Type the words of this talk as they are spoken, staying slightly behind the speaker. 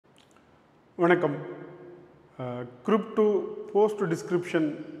வணக்கம். Group 2 post description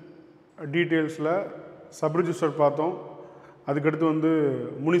டீட்டெயில்ஸில் sub register பார்த்தோம். அதுக்கடுத்து வந்து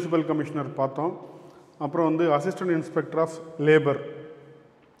முனிசிபல் கமிஷனர் பார்த்தோம். அப்புறம் வந்து அசிஸ்டன்ட் இன்ஸ்பெக்டர் ஆஃப் லேபர்,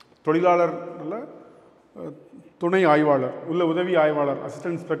 தொழிலாளர் துணை ஆய்வாளர் உள்ள உதவி ஆய்வாளர்,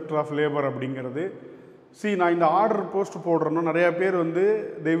 அசிஸ்டன்ட் இன்ஸ்பெக்டர் ஆஃப் லேபர் அப்படிங்கிறது. நான் இந்த ஆர்டர் போஸ்ட் போடுறேன்னா நிறையா பேர் வந்து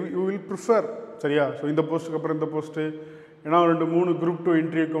யூ வில் ப்ரிஃபர், சரியா? ஸோ இந்த போஸ்ட்டுக்கு அப்புறம் இந்த போஸ்ட்டு, ஏன்னா 2-3 குரூப் 2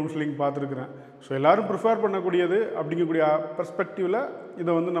 இன்டர்வியூ கவுன்சிலிங் பார்த்துருக்குறேன். ஸோ எல்லோரும் ப்ரிஃபர் பண்ணக்கூடியது அப்படிங்கக்கூடிய பெர்ஸ்பெக்டிவில்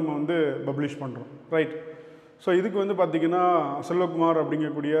இதை வந்து நம்ம வந்து பப்ளிஷ் பண்ணுறோம், ரைட்? ஸோ இதுக்கு வந்து பார்த்திங்கன்னா செல்வகுமார்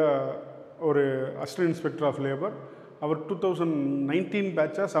அப்படிங்கக்கூடிய ஒரு அசிஸ்டன்ட் இன்ஸ்பெக்டர் ஆஃப் லேபர், அவர் 2019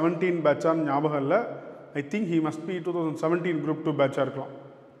 பேட்சா 17 பேட்சான்னு ஞாபகம் இல்லை. I think he must be 2017 group 2 பேட்சாக இருக்கலாம்.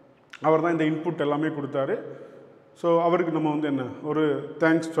 அவர் தான் இந்த இன்புட் எல்லாமே கொடுத்தாரு. ஸோ அவருக்கு நம்ம வந்து என்ன ஒரு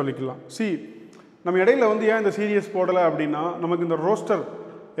தேங்க்ஸ் சொல்லிக்கலாம். நம்ம இடையில வந்து ஏன் இந்த சீரியஸ் போடலை அப்படின்னா, நமக்கு இந்த ரோஸ்டர்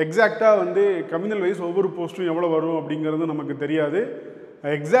எக்ஸாக்டாக வந்து கம்யூனல் வைஸ் ஒவ்வொரு போஸ்ட்டும் எவ்வளோ வரும் அப்படிங்கிறது நமக்கு தெரியாது.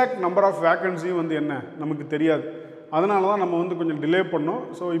 எக்ஸாக்ட் நம்பர் ஆஃப் வேக்கன்சியும் வந்து என்ன நமக்கு தெரியாது. அதனால தான் நம்ம வந்து கொஞ்சம் டிலே பண்ணோம்.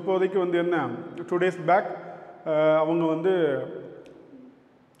 ஸோ இப்போதைக்கு வந்து என்ன 2 days பேக் அவங்க வந்து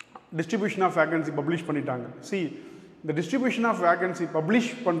டிஸ்ட்ரிபியூஷன் ஆஃப் வேக்கன்சி பப்ளிஷ் பண்ணிட்டாங்க. இந்த டிஸ்ட்ரிபியூஷன் ஆஃப் வேக்கன்சி பப்ளிஷ்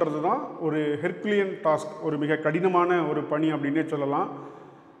பண்ணுறது தான் ஒரு ஹெர்குலியன் டாஸ்க், ஒரு மிக கடினமான ஒரு பணி அப்படின்னே சொல்லலாம்.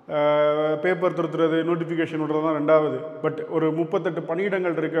 பேப்பர் திருத்துறது, நோட்டிஃபிகேஷன் விடுறது தான் ரெண்டாவது. பட் ஒரு 38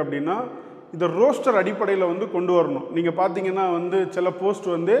 பணியிடங்கள் இருக்குது அப்படின்னா இந்த ரோஸ்டர் அடிப்படையில் வந்து கொண்டு வரணும். நீங்கள் பார்த்தீங்கன்னா வந்து சில போஸ்ட்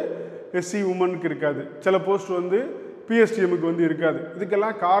வந்து எஸ்சி உமனுக்கு இருக்காது, சில போஸ்ட் வந்து பிஎஸ்டிஎம்முக்கு வந்து இருக்காது.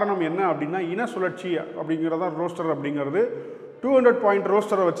 இதுக்கெல்லாம் காரணம் என்ன அப்படின்னா இன சுழற்சி அப்படிங்கிறது தான் ரோஸ்டர் அப்படிங்கிறது. 200 பாயிண்ட்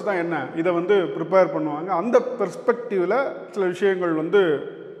ரோஸ்டரை வச்சு தான் என்ன இதை வந்து ப்ரிப்பேர் பண்ணுவாங்க. அந்த பெர்ஸ்பெக்டிவில் சில விஷயங்கள் வந்து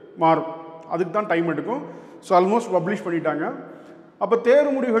மாறும், அதுக்கு தான் டைம் எடுக்கும். ஸோ ஆல்மோஸ்ட் பப்ளிஷ் பண்ணிட்டாங்க. அப்போ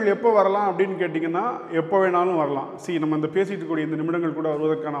தேர்வு முடிவுகள் எப்போ வரலாம் அப்படின்னு கேட்டிங்கன்னா எப்போ வேணாலும் வரலாம். நம்ம இந்த பேசிட்டு கூடிய இந்த நிமிடங்கள் கூட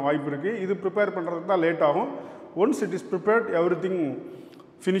வருவதற்கான வாய்ப்பு இருக்குது. இது ப்ரிப்பேர் பண்ணுறதுக்கு தான் லேட் ஆகும். Once it is prepared everything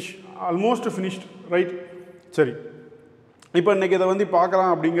finish, almost finished, right? சரி, இப்போ இன்றைக்கி இதை வந்து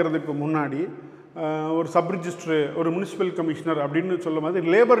பார்க்கலாம் அப்படிங்கிறதுக்கு முன்னாடி ஒரு சப் ரிஜிஸ்ட்ரு, ஒரு முனிசிபல் கமிஷனர் அப்படின்னு சொல்லும் போது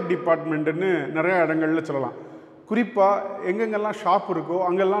லேபர் டிபார்ட்மெண்ட்டுன்னு நிறையா இடங்களில் சொல்லலாம். குறிப்பாக எங்கெங்கெல்லாம் ஷாப் இருக்கோ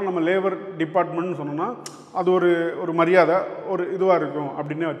அங்கெல்லாம் நம்ம லேபர் டிபார்ட்மெண்ட்னு சொன்னோன்னா அது ஒரு மரியாதை, ஒரு இதுவாக இருக்கும்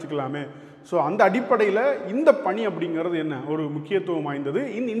அப்படின்னே வச்சுக்கலாமே. ஸோ அந்த அடிப்படையில் இந்த பணி அப்படிங்கிறது என்ன ஒரு முக்கியத்துவம் வாய்ந்தது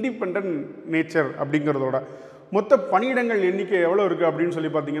இண்டிபெண்ட் நேச்சர் அப்படிங்கிறதோட மொத்த பணியிடங்கள் எண்ணிக்கை எவ்வளோ இருக்குது அப்படின்னு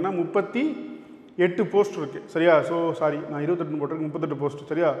சொல்லி பார்த்தீங்கன்னா 38 போஸ்ட் இருக்குது, சரியா? ஸோ நான் 28 போட்டிருக்கு, 38 போஸ்ட்,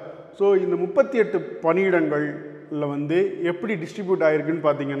 சரியா? ஸோ இந்த 38 பணியிடங்களில் வந்து எப்படி டிஸ்ட்ரிபியூட் ஆகிருக்குன்னு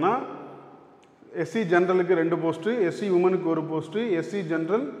பார்த்தீங்கன்னா எஸ்சி ஜென்ரலுக்கு 2 போஸ்ட்டு, எஸ்சி உமனுக்கு 1 post, SC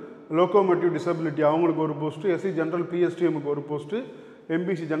general locomotive disability அவங்களுக்கு 1 post, SC general பிஎஸ்டிஎம்முக்கு 1 post,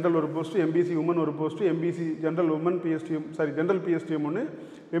 MBC general 1 post, MBC woman 1 post, MBC general woman PSTM general PSTM 1,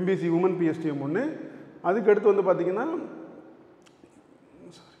 MBC woman PSTM 1. அதுக்கடுத்து வந்து பார்த்திங்கன்னா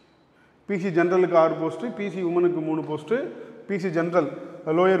பிசி ஜென்ரலுக்கு 6 போஸ்ட்டு, பிசி உமனுக்கு 3 post, PC general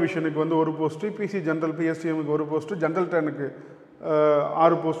lower விஷனுக்கு வந்து 1 post, PC general பிஎஸ்டிஎம்முக்கு 1 post, general டெனுக்கு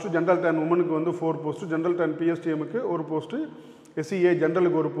 6 post, general ten உமனுக்கு வந்து 4 post, general ten பிஎஸ்டிஎம்முக்கு 1 post, SCA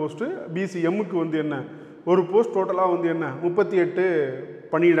ஜென்ரலுக்கு 1 post, பிசிஎம்முக்கு வந்து என்ன 1 post, டோட்டலாக வந்து என்ன 38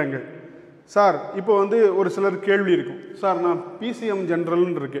 பணியிடங்கள். சார் இப்போ வந்து ஒரு சிலர் கேள்வி இருக்கும், சார் நான் பிசிஎம்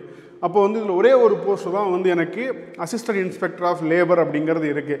ஜென்ரல்னு இருக்குது, அப்போ வந்து இதில் ஒரே ஒரு போஸ்ட்டு தான் வந்து எனக்கு அசிஸ்டன்ட் இன்ஸ்பெக்டர் ஆஃப் லேபர் அப்படிங்கிறது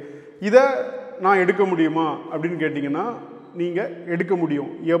இருக்குது, இதை நான் எடுக்க முடியுமா அப்படின்னு கேட்டிங்கன்னா நீங்கள் எடுக்க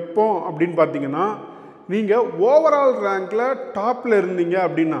முடியும். எப்போ அப்படின்னு பார்த்தீங்கன்னா நீங்கள் ஓவரால் ரேங்கில் டாப்பில் இருந்தீங்க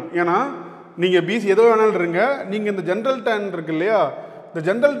அப்படின்னா. ஏன்னா நீங்கள் பிசி எதோ வேணாலும் இருங்க, நீங்கள் இந்த ஜென்ரல் டேன் இருக்கு இல்லையா, இந்த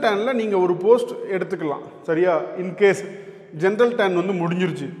ஜென்ரல் டேனில் நீங்கள் ஒரு போஸ்ட் எடுத்துக்கலாம், சரியா? இன்கேஸ் ஜென்ரல் டேன் வந்து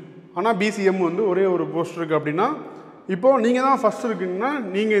முடிஞ்சிருச்சு, ஆனால் பிசிஎம் வந்து ஒரே ஒரு போஸ்ட் இருக்குது அப்படின்னா இப்போது நீங்கள் தான் ஃபஸ்ட் இருக்குங்கன்னா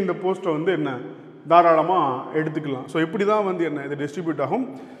நீங்கள் இந்த போஸ்ட்டை வந்து என்ன தாராளமாக எடுத்துக்கலாம். ஸோ இப்படி தான் வந்து என்ன இது டிஸ்ட்ரிபியூட் ஆகும்.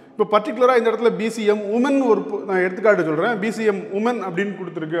 இப்போ பர்டிகுலராக இந்த இடத்துல பிசிஎம் உமன் நான் எடுத்துக்காட்டு சொல்கிறேன். பிசிஎம் உமன் அப்படின்னு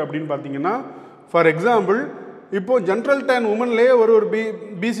கொடுத்துருக்கு அப்படின்னு பார்த்தீங்கன்னா, ஃபார் எக்ஸாம்பிள் இப்போது ஜென்ரல் டேன் உமன்லேயே ஒரு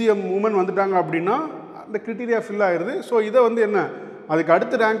பிசிஎம் உமன் வந்துட்டாங்க அப்படின்னா அந்த க்ரிட்டீரியா ஃபில் ஆகிடுது. ஸோ இதை வந்து என்ன அதுக்கு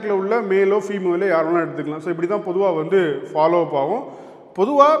அடுத்த ரேங்க்கில் உள்ள மேலோ ஃபீமேலோ யாரெல்லாம் எடுத்துக்கலாம். ஸோ இப்படி தான் பொதுவாக வந்து ஃபாலோ அப் ஆகும்.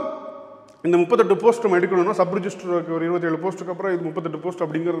 பொதுவாக இந்த 38 போஸ்ட் நம்ம எடுக்கணும்னா சப் ரிஜிஸ்டருக்கு ஒரு 27 போஸ்ட்டுக்கு அப்புறம் இது 38 போஸ்ட்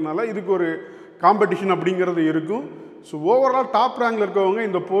அப்படிங்கிறதுனால இதுக்கு ஒரு காம்படிஷன் அப்படிங்கிறது இருக்கும். ஸோ ஓவரால் டாப் ரேங்கில் இருக்கவங்க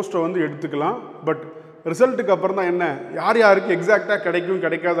இந்த போஸ்ட்டை வந்து எடுத்துக்கலாம். பட் ரிசல்ட்டுக்கு அப்புறம் தான் என்ன யார் யாருக்கு எக்ஸாக்டாக கிடைக்கும்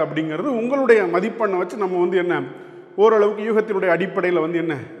கிடைக்காது அப்படிங்கிறது உங்களுடைய மதிப்பெண்ணை வச்சு நம்ம வந்து என்ன ஓரளவுக்கு யூகத்தினுடைய அடிப்படையில் வந்து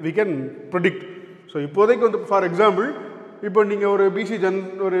என்ன வி கேன் ப்ரெடிக்ட். ஸோ இப்போதைக்கு வந்து ஃபார் எக்ஸாம்பிள் இப்போ நீங்கள் ஒரு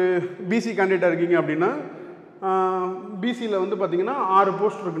பிசி கேண்டிடேட்டாக இருக்கீங்க அப்படின்னா பிசியில் வந்து பார்த்திங்கன்னா 6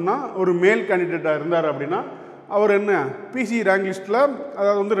 போஸ்ட் இருக்குன்னா ஒரு மேல் கேண்டிடேட்டாக இருந்தார் அப்படின்னா அவர் என்ன பிசி ரேங்க் லிஸ்ட்டில்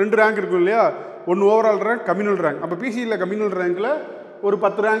அதாவது வந்து 2 ரேங்க் இருக்கும் இல்லையா, ஒன்று ஓவரால் ரேங்க், கம்யூனல் ரேங்க். அப்போ பிசியில் கம்யூனல் ரேங்க்கில் ஒரு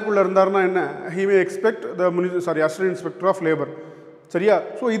 10 ரேங்க் உள்ள இருந்தாருன்னா என்ன, he may expect the assistant inspector of labour. சரியா?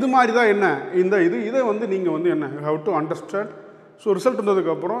 ஸோ இது மாதிரி தான் என்ன இதை வந்து நீங்கள் வந்து என்ன you have to understand. So result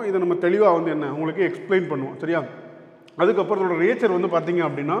வந்ததுக்கப்புறம் இதை நம்ம தெளிவாக வந்து என்ன உங்களுக்கு எக்ஸ்பிளைன் பண்ணுவோம். சரியா? அதுக்கப்புறம் இதோட நேச்சர் வந்து பார்த்தீங்க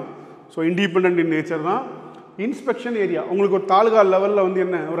அப்படின்னா ஸோ இண்டிபெண்ட் இன் நேச்சர் தான். இன்ஸ்பெக்ஷன் ஏரியா உங்களுக்கு ஒரு தாலுகா லெவலில் வந்து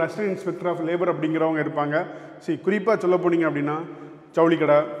என்ன ஒரு அசிஸ்டன்ட் இன்ஸ்பெக்டர் ஆஃப் லேபர் அப்படிங்கிறவங்க இருப்பாங்க. குறிப்பாக சொல்ல போனீங்க அப்படின்னா ஜவுளி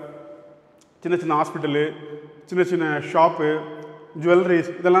கடை, சின்ன சின்ன ஹாஸ்பிட்டலு, சின்ன சின்ன ஷாப்பு,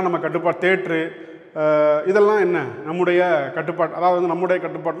 ஜுவல்லரிஸ், இதெல்லாம் நம்ம கட்டுப்பாடு, தேட்ரு, இதெல்லாம் என்ன நம்முடைய கட்டுப்பாடு, அதாவது வந்து நம்முடைய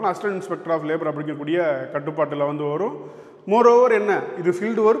கட்டுப்பாட்டில் அசிஸ்டன்ட் இன்ஸ்பெக்டர் ஆஃப் லேபர் அப்படிங்கக்கூடிய கட்டுப்பாட்டில் வந்து வரும். மோரோவர் என்ன இது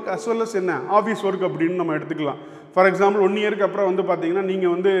field work as well as என்ன ஆஃபீஸ் ஒர்க் அப்படின்னு நம்ம எடுத்துக்கலாம். ஃபார் எக்ஸாம்பிள் 1 இயருக்கு அப்புறம் வந்து பார்த்தீங்கன்னா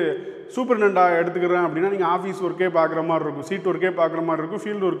நீங்கள் வந்து சூப்பர்டென்டாக எடுத்துக்கிறேன் அப்படின்னா நீங்கள் ஆஃபீஸ் ஒர்க்கே பார்க்குற மாதிரி இருக்கும், சீட் ஒர்க்கே பார்க்குற மாதிரி இருக்கும்,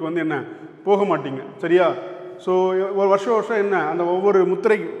 ஃபீல்டு ஒர்க் வந்து என்ன போக மாட்டீங்க. சரியா? ஸோ ஒரு வருஷம் என்ன அந்த ஒவ்வொரு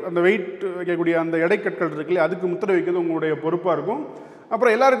முத்திரை அந்த வெயிட் வைக்கக்கூடிய அந்த எடைக்கற்கள் இருக்குல்லையே அதுக்கு முத்திரை வைக்கிறது உங்களுடைய பொறுப்பாக இருக்கும்.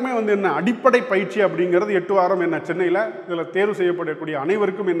 அப்புறம் எல்லாருக்குமே வந்து என்ன அடிப்படை பயிற்சி அப்படிங்கிறது 8 வாரம் என்ன சென்னையில் இதில் தேர்வு செய்யப்படக்கூடிய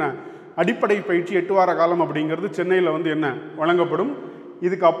அனைவருக்கும் என்ன அடிப்படை பயிற்சி 8 வார காலம் அப்படிங்கிறது சென்னையில் வந்து என்ன வழங்கப்படும்.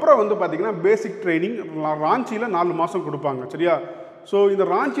 இதுக்கப்புறம் வந்து பார்த்திங்கன்னா பேசிக் ட்ரைனிங் ராஞ்சியில் 4 மாதம் கொடுப்பாங்க. சரியா? ஸோ இந்த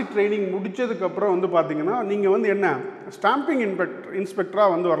ராஞ்சி ட்ரைனிங் முடித்ததுக்கப்புறம் வந்து பார்த்திங்கன்னா நீங்கள் வந்து என்ன ஸ்டாம்பிங்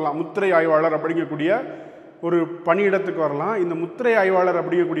இன்ஸ்பெக்டராக வந்து வரலாம். முத்திரை ஆய்வாளர் அப்படிங்கக்கூடிய ஒரு பணியிடத்துக்கு வரலாம். இந்த முத்திரை ஆய்வாளர்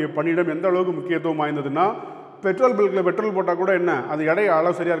அப்படிங்கக்கூடிய பணியிடம் எந்த அளவுக்கு முக்கியத்துவம் வாய்ந்ததுன்னா பெட்ரோல் பல்கில் பெட்ரோல் போட்டால் கூட என்ன அது எடை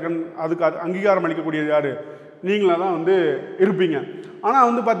அளவு சரியாக இருக்குன்னு அதுக்கு அங்கீகாரம் அளிக்கக்கூடியது யார், நீங்களாக தான் வந்து இருப்பீங்க. ஆனால்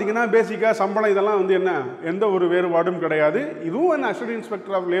வந்து பார்த்திங்கன்னா பேசிக்காக சம்பளம் இதெல்லாம் வந்து என்ன எந்த ஒரு வேறுபாடும் கிடையாது. இதுவும் என்ன அசிஸ்டன்ட்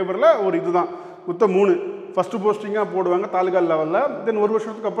இன்ஸ்பெக்டர் ஆஃப் லேபரில் ஒரு இதுதான் மொத்தம் 3 ஃபஸ்ட்டு போஸ்டிங்காக போடுவாங்க தாலுகா லெவலில். தென் ஒரு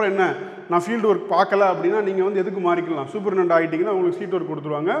வருஷத்துக்கு அப்புறம் என்ன நான் ஃபீல்டு ஒர்க் பார்க்கல அப்படின்னா நீங்கள் வந்து எதுக்கு மாறிக்கலாம், சூப்பர்டென்ட் ஆகிட்டிங்கன்னா உங்களுக்கு சீட் ஒர்க்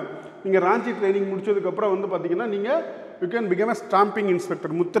கொடுத்துருவாங்க. நீங்கள் ராஞ்சி ட்ரைனிங் முடிச்சதுக்கப்புறம் வந்து பார்த்திங்கன்னா நீங்கள் you can become a stamping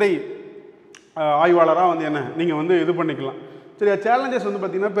inspector, முத்திரை ஆய்வாளராக வந்து என்ன நீங்கள் வந்து இது பண்ணிக்கலாம். சரியா? சேலஞ்சஸ் வந்து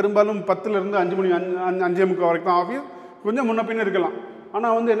பார்த்திங்கன்னா பெரும்பாலும் 10லேருந்து 5:45 வரைக்கும் தான் ஆஃபீஸ், கொஞ்சம் முன்ன பின்ன இருக்கலாம்.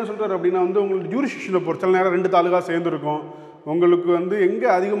 ஆனால் வந்து என்ன சொல்கிறார் அப்படின்னா வந்து உங்களுக்கு ஜூரிஸ்டிக்ஷனை பொறுத்த சில நேரம் 2 தாலுகா சேர்ந்துருக்கும். உங்களுக்கு வந்து எங்கே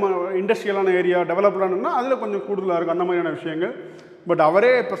அதிகமாக இண்டஸ்ட்ரியலான ஏரியா டெவலப்டானா அதில் கொஞ்சம் கூடுதலாக இருக்கும் அந்த மாதிரியான விஷயங்கள். பட்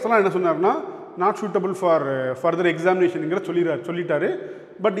அவரே பர்சனலாக என்ன சொன்னார்னா நாட் சூட்டபிள் ஃபார் ஃபர்தர் எக்ஸாமினேஷனுங்கிற சொல்லிட்டாரு.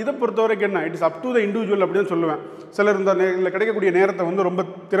 பட் இதை பொறுத்த வரைக்கும் என்ன it is up to the individual அப்படின்னு சொல்லுவேன். சிலர் இந்த இதில் கிடைக்கக்கூடிய நேரத்தை வந்து ரொம்ப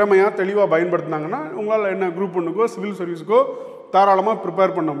திறமையாக தெளிவாக பயன்படுத்தினாங்கன்னா உங்களால் என்ன குரூப் 1க்கோ சிவில் சர்வீஸுக்கோ தாராளமாக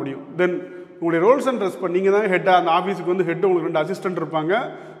ப்ரிப்பேர் பண்ண முடியும். தென் உங்களுடைய ரோல்ஸ் அண்ட் ரெஸ்பான்ஸ் நீங்கள் தான் ஹெட்டாக, அந்த ஆஃபீஸுக்கு வந்து ஹெட்டு உங்களுக்கு 2 அசிஸ்டன்ட் இருப்பாங்க,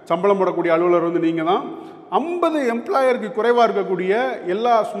 சம்பளம் போடக்கூடிய அலுவலர் வந்து நீங்கள் தான். 50 எம்ப்ளாயருக்கு குறைவாக இருக்கக்கூடிய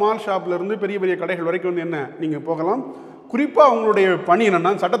எல்லா ஸ்மால் ஷாப்லேருந்து பெரிய பெரிய கடைகள் வரைக்கும் வந்து என்ன நீங்கள் போகலாம். குறிப்பாக உங்களுடைய பணி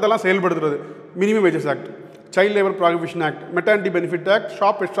என்னென்னா சட்டத்தெல்லாம் செயல்படுத்துறது. Minimum wages act, child labour prohibition act, maternity benefit act,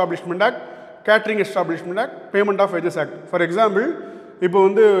 shop establishment act, catering establishment act, payment of wages act. For example இப்போ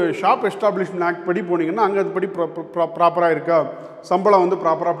வந்து ஷாப் எஸ்டாப்ளிஷ்மெண்ட் ஆக்ட் படி போனீங்கன்னா அங்கே அது படி ப்ராப்பராக இருக்கா, சம்பளம் வந்து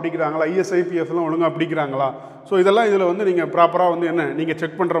ப்ராப்பராக பிடிக்கிறாங்களா, இஎஸ்ஐபிஎஃப்லாம் ஒழுங்காக பிடிக்கிறாங்களா, ஸோ இதெல்லாம் இதில் வந்து நீங்கள் ப்ராப்பராக வந்து என்ன நீங்கள்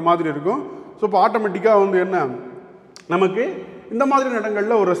செக் பண்ணுற மாதிரி இருக்கும். ஸோ இப்போ ஆட்டோமேட்டிக்காக வந்து என்ன நமக்கு இந்த மாதிரி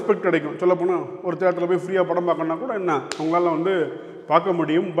இடங்களில் ஒரு ரெஸ்பெக்ட் கிடைக்கும். சொல்லப்போனால் ஒரு தேட்டரில் போய் ஃப்ரீயாக படம் பார்க்கணுன்னா கூட என்ன உங்களால் வந்து பார்க்க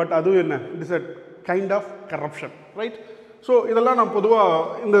முடியும். பட் அதுவும் என்ன it is a kind of corruption, right? So இதெல்லாம் நான்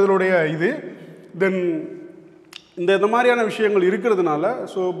பொதுவாக இந்த இதனுடைய இது தென் இந்த மாதிரியான விஷயங்கள் இருக்கிறதுனால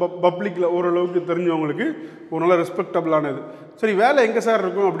ஸோ பப்ளிக்கில் ஓரளவுக்கு தெரிஞ்சவங்களுக்கு ஒரு நல்ல ரெஸ்பெக்டபிளானது. சரி, வேலை எங்கே சார்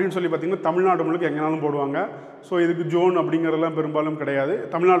இருக்கும் அப்படின்னு சொல்லி பார்த்தீங்கன்னா தமிழ்நாடு முழுக்க எங்கேனாலும் போடுவாங்க. ஸோ இதுக்கு ஜோன் அப்படிங்கிறதெல்லாம் பெரும்பாலும் கிடையாது,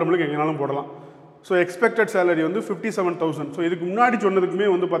 தமிழ்நாடு முழுக்க எங்கேனாலும் போடலாம். ஸோ எக்ஸ்பெக்டட் சேலரி வந்து 57,000. ஸோ இதுக்கு முன்னாடி சொன்னதுக்குமே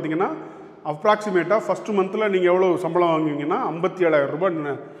வந்து பார்த்தீங்கன்னா அப்ராக்சிமேட்டாக ஃபஸ்ட்டு மந்தில் நீங்கள் எவ்வளோ சம்பளம் வாங்குவீங்கன்னா 57,000 ரூபாய்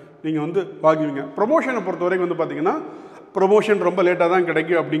நீங்கள் வந்து வாங்குவீங்க. ப்ரொமோஷனை பொறுத்த வரைக்கும் வந்து பார்த்தீங்கன்னா ப்ரொமோஷன் ரொம்ப லேட்டாக தான்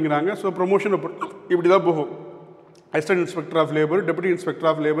கிடைக்கும் அப்படிங்கிறாங்க. ஸோ ப்ரொமோஷனை இப்படி தான் போகும். Assistant inspector of labour, deputy inspector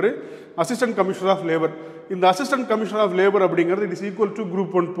of labour, assistant commissioner of labour. இந்த அசிஸ்டன்ட் கமிஷனர் ஆஃப் லேபர் அப்படிங்கிறது it is equal to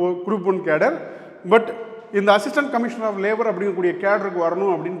group 1 cadre. But இந்த அசிஸ்டன்ட் கமிஷனர் ஆஃப் லேபர் அப்படிங்கக்கூடிய கேடருக்கு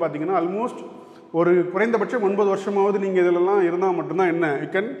வரணும் அப்படின்னு பார்த்தீங்கன்னா ஆல்மோஸ்ட் ஒரு குறைந்தபட்சம் 9 வருஷமாவது நீங்கள் இதிலெல்லாம் இருந்தால் மட்டும்தான் என்ன you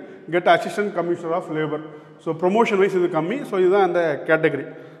can get assistant commissioner of labour. So promotion wise இது கம்மி. ஸோ இதுதான் அந்த கேட்டகரி.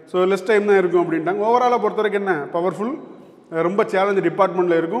 ஸோ லெஸ் டைம் தான் இருக்கும் அப்படின்ட்டாங்க. ஓவராலாக பொறுத்த வரைக்கும் என்ன பவர்ஃபுல், ரொம்ப சேலஞ்சு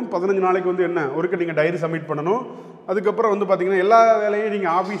டிபார்ட்மெண்ட்டில் இருக்கும். 15 நாளைக்கு வந்து என்ன ஒருக்க நீங்கள் டைரி சப்மிட் பண்ணணும். அதுக்கப்புறம் வந்து பார்த்திங்கன்னா எல்லா வேலையும்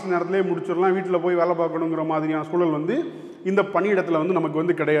நீங்கள் ஆஃபீஸ் நேரத்துலேயே முடிச்சிடலாம், வீட்டில் போய் வேலை பார்க்கணுங்கிற மாதிரியான சூழல் வந்து இந்த பணியிடத்தில் வந்து நமக்கு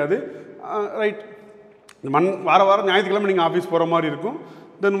வந்து கிடையாது, ரைட்? வாரம் ஞாயிற்றுக்கிழமை நீங்கள் ஆஃபீஸ் போகிற மாதிரி இருக்கும்.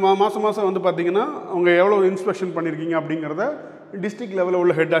 தென் மாதம் வந்து பார்த்திங்கன்னா அவங்க எவ்வளோ இன்ஸ்பெக்ஷன் பண்ணியிருக்கீங்க அப்படிங்கிறத டிஸ்ட்ரிக்ட் லெவலில்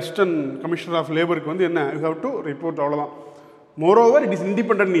உள்ள ஹெட் அசிஸ்டன்ட் கமிஷனர் ஆஃப் லேபருக்கு வந்து என்ன யூ ஹவ் டு ரிப்போர்ட், அவ்வளோதான். Moreover it is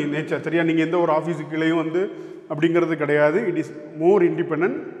independent nature. சரியா? நீங்கள் எந்த ஒரு ஆஃபீஸுக்கு கீழேயும் வந்து அப்படிங்கிறது கிடையாது. It is more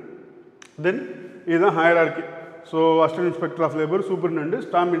independent. தென் இதுதான் hierarchy. So assistant inspector of labour, superintendent,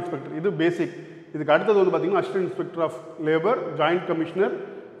 stamp inspector, இது பேசிக். இதுக்கு அடுத்தது வந்து பார்த்திங்கன்னா assistant inspector of labour, joint commissioner,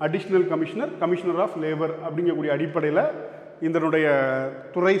 additional commissioner, commissioner of labour அப்படிங்கக்கூடிய அடிப்படையில் இதனுடைய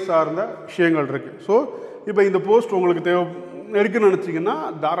துறை சார்ந்த விஷயங்கள் இருக்குது. ஸோ இப்போ இந்த போஸ்ட் உங்களுக்கு எடுக்கணும்னு நினச்சிங்கன்னா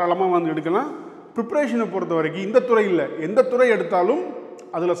தாராளமாக வந்து எடுக்கலாம். ப்ரிப்ரேஷனை பொறுத்த வரைக்கும் இந்த துறை இல்லை, எந்த துறை எடுத்தாலும்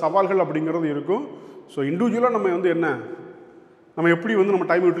அதில் சவால்கள் அப்படிங்கிறது இருக்கும். ஸோ இண்டிவிஜுவலாக நம்ம வந்து நம்ம எப்படி வந்து நம்ம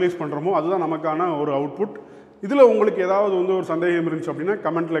டைம் யூட்டிலைஸ் பண்ணுறோமோ அதுதான் நமக்கான ஒரு அவுட்புட். இதில் உங்களுக்கு ஏதாவது வந்து ஒரு சந்தேகம் இருந்துச்சு அப்படின்னா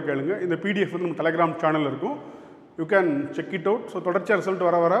கமெண்ட்டில் கேளுங்க. இந்த பிடிஎஃப் வந்து நம்ம டெலிகிராம் சேனல் இருக்கும், you can check it out. So தொடர்ச்சியாக ரிசல்ட்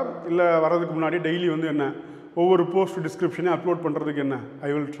வர இல்லை வரதுக்கு முன்னாடி டெய்லி வந்து ஒவ்வொரு போஸ்ட் டிஸ்கிரிப்ஷனையும் அப்லோட் பண்ணுறதுக்கு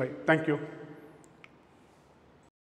ஐ வில் ட்ரை. தேங்க்யூ.